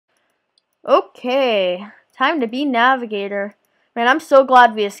Okay, time to be navigator. Man, I'm so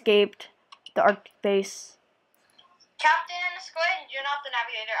glad we escaped the Arctic base. Captain Squid, you're not the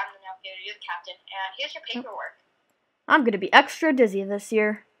navigator, I'm the navigator, you're the captain, and here's your paperwork. I'm gonna be extra dizzy this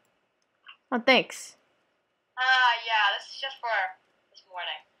year. Oh, thanks. Yeah, this is just for this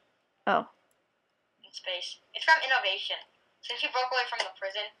morning. Oh. In space. It's from Innovation. Since you broke away from the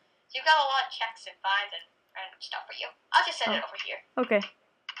prison, so you've got a lot of checks and fines and stuff for you. I'll just send it over here. Okay.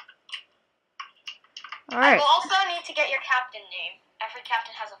 I Alright. will also need to get your captain name. Every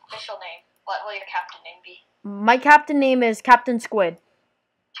captain has an official name. What will your captain name be? My captain name is Captain Squid.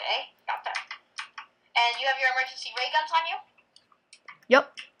 Okay, got that. And you have your emergency ray guns on you?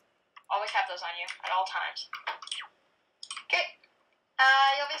 Yep. Always have those on you at all times. Okay.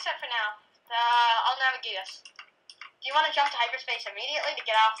 You'll be set for now. I'll navigate us. Do you want to jump to hyperspace immediately to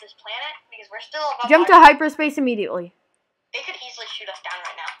get off this planet? Because we're still above Jump to hyperspace immediately. They could easily shoot us down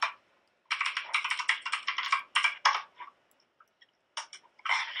right now.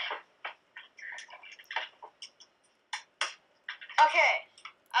 Okay.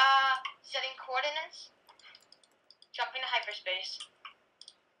 Setting coordinates. Jumping to hyperspace.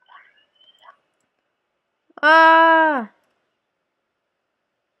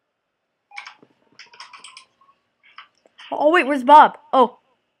 Oh, wait, where's Bob? Oh.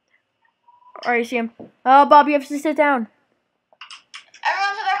 Alright, I see him. Bob, you have to sit down.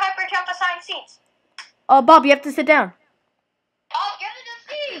 Everyone to their hyper jump assigned seats. Bob, you have to sit down. Oh, get to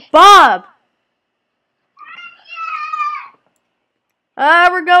the seat! Bob!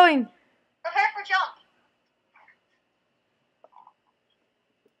 We're going. Prepare for jump.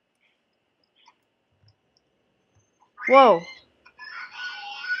 Whoa.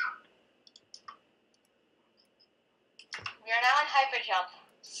 We are now in hyperjump.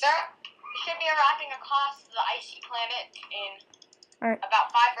 Sir, we should be arriving across the icy planet in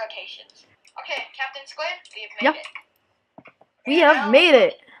about 5 rotations. Okay, Captain Squid, we have made it. We have made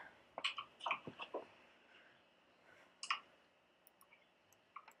it.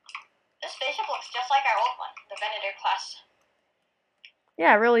 This spaceship looks just like our old one, the Venator class.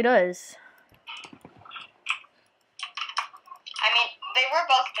 Yeah, it really does. I mean, they were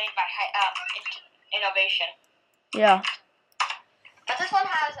both made by Innovation. Yeah. But this one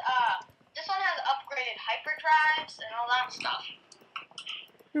has upgraded hyperdrives and all that stuff.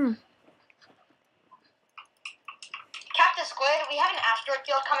 Captain Squid, we have an asteroid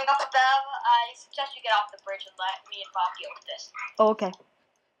field coming up above. I suggest you get off the bridge and let me and Bob deal with this. Oh, okay.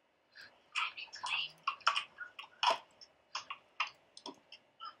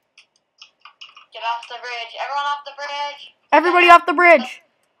 Get off the bridge. Everyone off the bridge. Everybody off the bridge.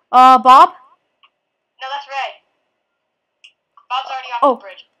 Bob? No, that's Ray. Bob's already off the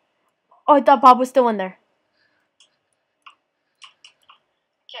bridge. Oh, I thought Bob was still in there.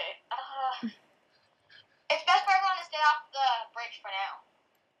 Okay. It's best for everyone to stay off the bridge for now.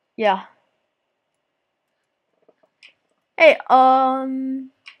 Yeah. Hey,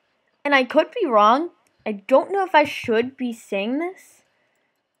 and I could be wrong. I don't know if I should be saying this,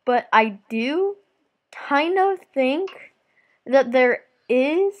 but I do kind of think that there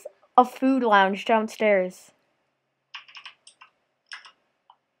is a food lounge downstairs.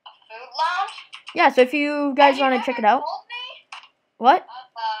 Food lounge? Yeah, so if you guys want to check it out. Told me? What?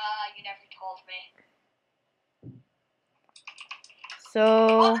 You never told me. So,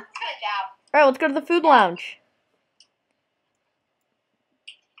 Well, I'm just gonna dab. Alright, let's go to the food lounge.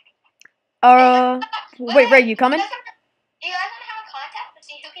 Wait, Ray, you coming? Do you guys want to have a contest to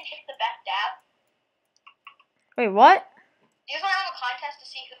see who can hit the best dab? Wait, what? Do you guys want to have a contest to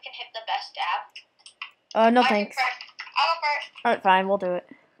see who can hit the best dab? No thanks. I'll go first. Alright, fine, we'll do it.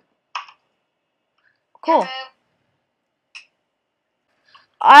 Cool.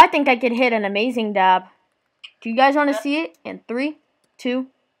 I think I could hit an amazing dab. Do you guys want to see it? In 3, 2,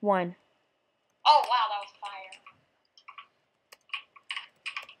 1. Oh, wow, that was fire.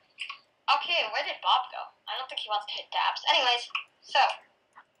 Okay, where did Bob go? I don't think he wants to hit dabs. Anyways, so.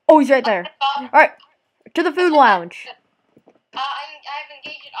 Oh, he's right there. Alright, to the food lounge. I've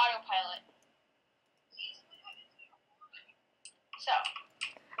engaged autopilot. So.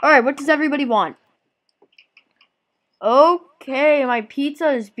 Alright, what does everybody want? Okay, my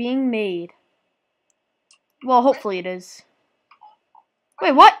pizza is being made. Well, hopefully it is.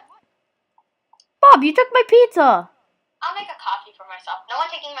 Wait, what? Bob, you took my pizza! I'll make a coffee for myself. No one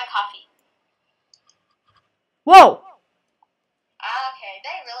taking my coffee. Whoa! Okay,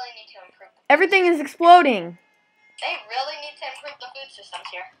 they really need to improve. Everything is exploding. They really need to improve the food systems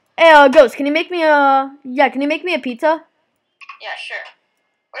here. Hey, Ghost, can you make me a... Yeah, can you make me a pizza? Yeah, sure.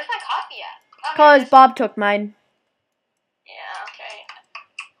 Where's my coffee at? Oh, Cause Bob took mine. Yeah, okay.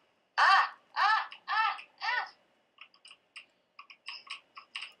 Ah!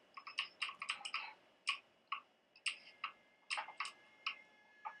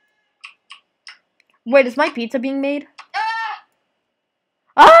 Wait, is my pizza being made? Ah!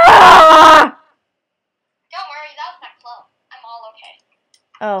 Ah! Don't worry, that was my club. I'm all okay.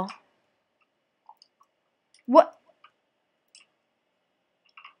 Oh. What?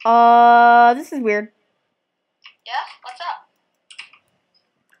 This is weird. Yeah? What's up?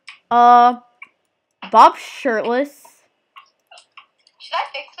 Bob's shirtless. Should I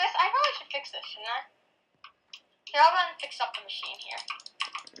fix this? I probably should fix this, shouldn't I? Here, I'll go ahead and fix up the machine here.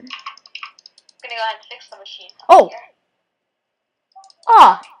 I'm gonna go ahead and fix the machine. Oh! Here.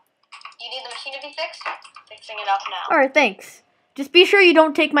 Ah! You need the machine to be fixed? Fixing it up now. Alright, thanks. Just be sure you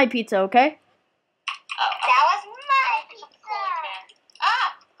don't take my pizza, okay? Oh, that was my pizza. Cooling fan.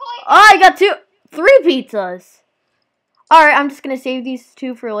 Oh, I got 3 pizzas. Alright, I'm just gonna save these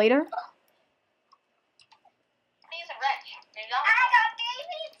 2 for later. Use a wrench. I got 3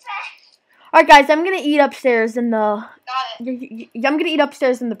 pizzas. Alright, guys, I'm gonna eat upstairs in the... Got it. I'm gonna eat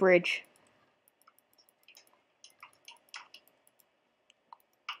upstairs in the bridge.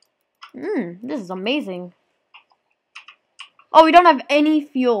 This is amazing. Oh, we don't have any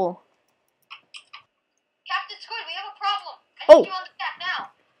fuel. Captain Squid, we have a problem. I Oh. need you on the deck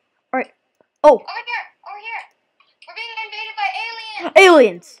now. Alright. Oh, Over here. We're being invaded by aliens.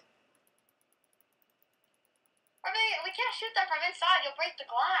 aliens. We can't shoot them from inside. You'll break the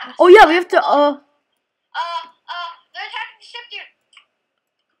glass. Oh, yeah, we have to, They're attacking the ship, dude.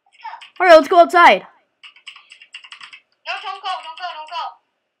 Let's go. Alright, let's go outside. No, don't go.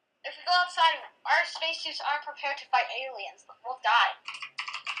 If we go outside, our spacesuits aren't prepared to fight aliens. We'll die.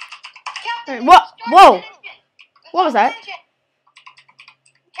 Captain, What? destroy Whoa. the engine. We've What was lost that? an engine.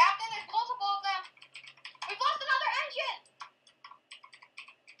 Captain, there's multiple of them. We've lost another engine.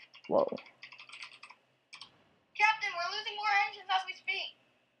 Whoa. Captain, we're losing more engines as we speak.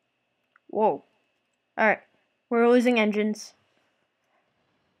 Whoa. Alright. We're losing engines.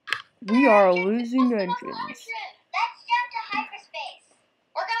 We are losing engines. Let's jump to hyperspace.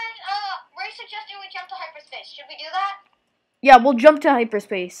 Ray's suggesting we jump to hyperspace. Should we do that? Yeah, we'll jump to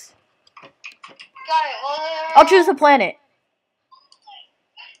hyperspace. Got it. Well, I'll choose a planet.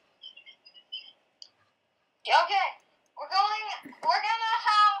 Okay.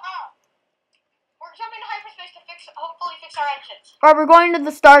 We're jumping to hyperspace to hopefully fix our engines. Alright, we're going to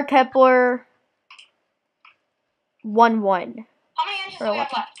the star Kepler 1-1. How many engines do we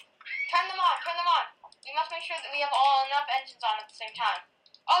have 11. left? Turn them on. We must make sure that we have enough engines on at the same time.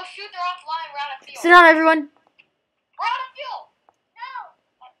 Oh shoot, they're offline. We're out of fuel. Sit down, everyone. We're out of fuel. No.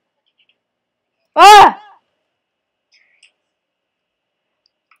 Ah!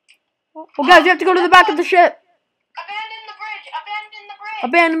 Well, guys, you have to go to the back of the ship. Abandon the bridge.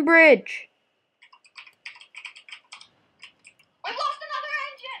 Abandon bridge. We've lost another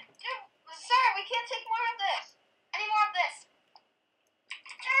engine. Dude, sir, we can't take more of this. Any more of this.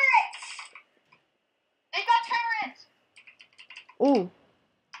 Turrets. They've got turrets. Ooh.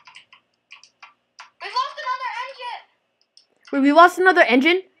 We've lost another engine. Wait, we lost another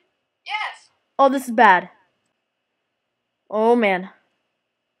engine? Yes. Oh, this is bad. Oh, man.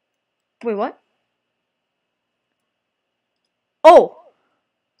 Wait, what? Oh.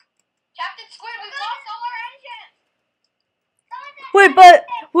 Captain Squid, we've lost all our engines. Wait,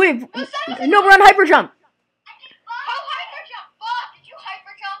 no, we're on hyperjump. Oh, hyperjump. Bob, did you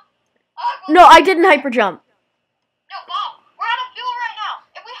hyperjump? Oh, No, I didn't hyperjump. No, Bob, we're out of fuel right now.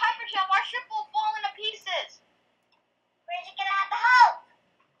 If we hyperjump, our ship will fall into pieces. Where's it gonna have the hope?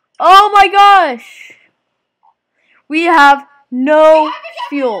 Oh my gosh. We have no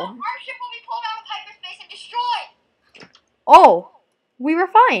fuel. Our ship will be pulled out of hyperspace and destroyed. Oh, we were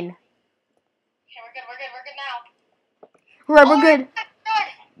fine. Okay, we're good now. Right, we're good.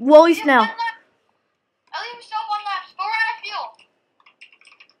 Well, at least now. At least we still have one left, but we're out of fuel.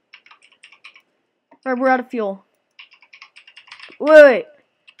 Right, we're out of fuel. Wait.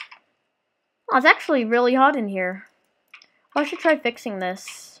 Oh, it's actually really hot in here. Oh, I should try fixing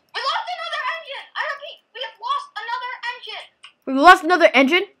this. We lost another engine. I repeat, we have lost another engine. We lost another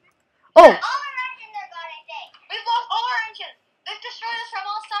engine? Oh. All our engines are gone, I think. We've lost all our engines. They've destroyed us from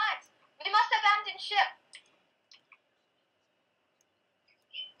all sides. We must abandon ship.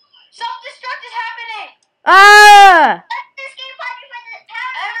 Self-destruct is happening. Ah! The escape pod before the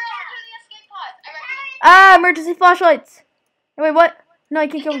power. Everyone to the escape pod. I repeat. Ah, emergency flashlights. Wait, what? No, I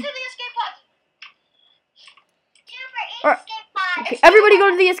can't Get go. to the escape pod. Or- Escape pod. Okay, everybody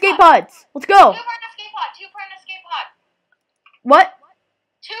go to the escape pods. Let's go. Two per an escape pod. Two per an escape pod. What?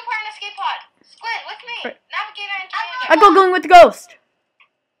 Two per an escape pod. Squid, with me. Right. Navigator and commander. I go going with the ghost.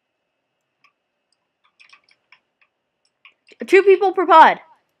 2 people per pod.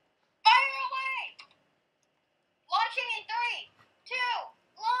 Fire away. Launching in 3, 2,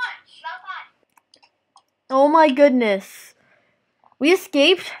 launch. Well done. my goodness. We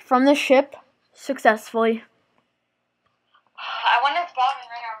escaped from the ship successfully. I wonder if Bob and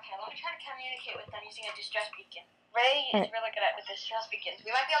Ray are okay. Let me try to communicate with them using a distress beacon. Ray is really good at with distress beacons.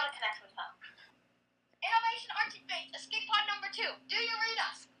 We might be able to connect with them. Innovation Arctic Base, escape pod number 2. Do you read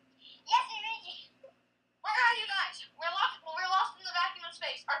us? Yes, we read you. Where are you guys? We're lost in the vacuum of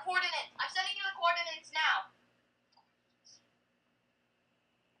space. Our coordinates. I'm sending you the coordinates now.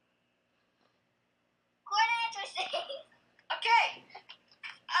 Coordinates are safe. Okay.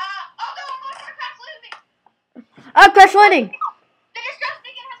 Oh no, I'm going for a crash landing. Crash landing! The distress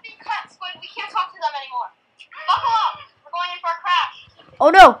beacon has been cut, Squid. We can't talk to them anymore. Buckle up. We're going in for a crash.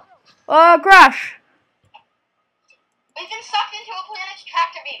 Oh no! Crash! We've been sucked into a planet's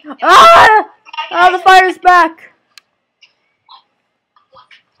tractor beam. Ah! Oh, the fire's back!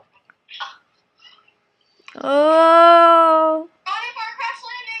 Oh! Going in for a crash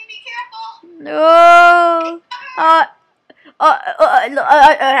landing. Be careful. No!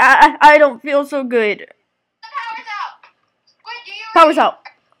 I don't feel so good. The power's out. Squid, do you Power's out.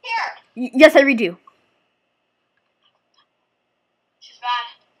 Here. Yes, I read you. This is bad.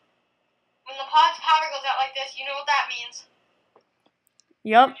 When the pod's power goes out like this, you know what that means.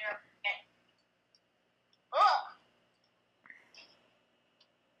 Yep. Ugh.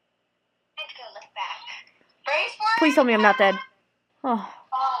 Let's go look back. Brace for it. Please tell me I'm not dead. Oh,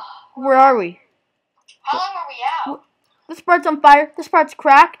 Oh, where are we? how long were we out? This part's on fire. This part's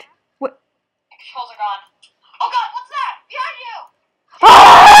cracked. What? The controls are gone. Oh god, what's that? Behind you!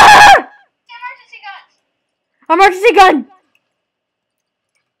 Ah! The emergency guns! Emergency gun!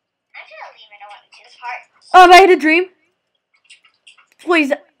 I'm sure I'll leave it. I want to do this part. I had a dream.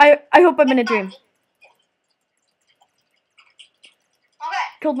 Please, I hope I'm in a dream. Okay.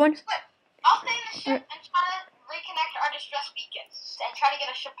 Killed one. Squid, I'll stay in the ship and try to reconnect our distress beacons and try to get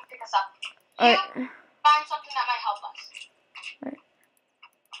a ship to pick us up. You find something that might help us. Alright.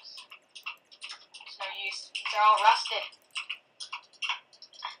 It's no use. They're all rusted.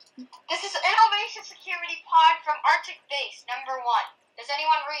 This is Innovation Security Pod from Arctic Base, number 1. Does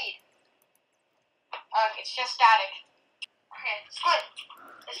anyone read? It's just static. Okay, Squid.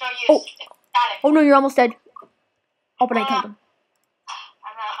 It's no use. Oh. It's static. Oh no, you're almost dead. Oh, but I killed him.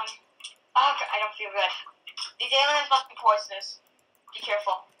 I don't feel good. These aliens must be poisonous. Be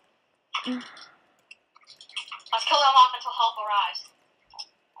careful. Let's kill them off until help arrives.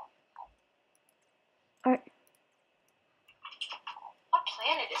 Alright. What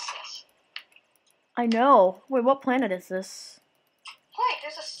planet is this? I know. Wait, what planet is this? Wait,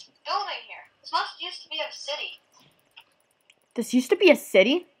 there's a building here. This must used to be a city. This used to be a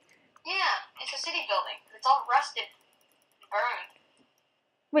city? Yeah, it's a city building. It's all rusted and burned.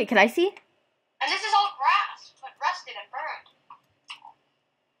 Wait, can I see? And this is all grass, but rusted and burned.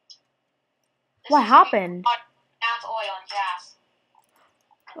 This What is happened? Now it's oil and gas.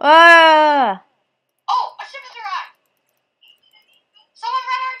 Ah! Oh, a ship has arrived! Someone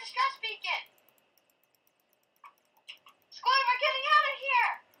ran our distress beacon! Squid, we're getting out of here!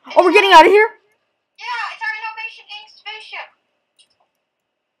 Oh, we're getting out of here? Yeah, it's our Innovation Inc. spaceship.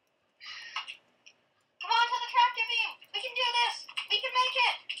 Come on to the tractor beam. We can do this. We can make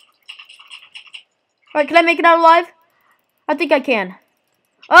it. Alright, can I make it out alive? I think I can.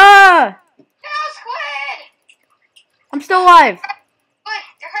 Ah! No, Squid! I'm still alive. Squid,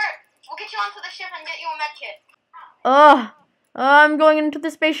 you're hurt. We'll get you onto the ship and get you a med kit. I'm going into the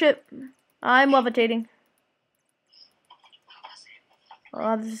spaceship. I'm levitating.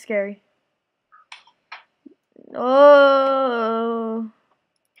 Oh, this is scary. Oh.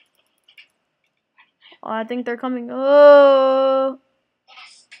 I think they're coming. Oh.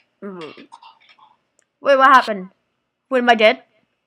 Yes. Wait, what happened? Wait, am I dead?